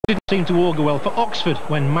Didn't seem to augur well for Oxford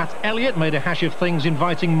when Matt Elliott made a hash of things,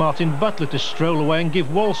 inviting Martin Butler to stroll away and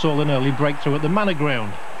give Walsall an early breakthrough at the Manor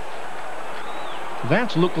Ground.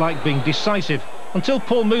 That looked like being decisive until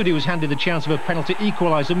Paul Moody was handed the chance of a penalty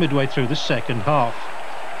equaliser midway through the second half.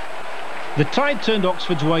 The tide turned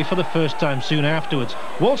Oxford's way for the first time soon afterwards.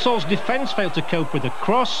 Walsall's defence failed to cope with the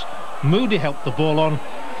cross. Moody helped the ball on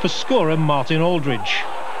for scorer Martin Aldridge.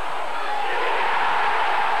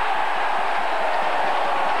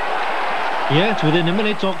 Yet within a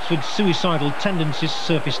minute, Oxford's suicidal tendencies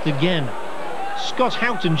surfaced again. Scott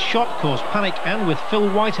Houghton's shot caused panic, and with Phil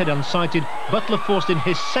Whitehead unsighted, Butler forced in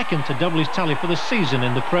his second to double his tally for the season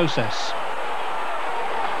in the process.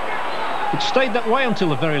 It stayed that way until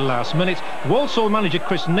the very last minute. Walsall manager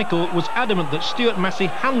Chris Nicholl was adamant that Stuart Massey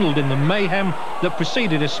handled in the mayhem that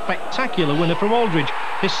preceded a spectacular winner from Aldridge,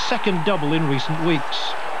 his second double in recent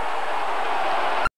weeks.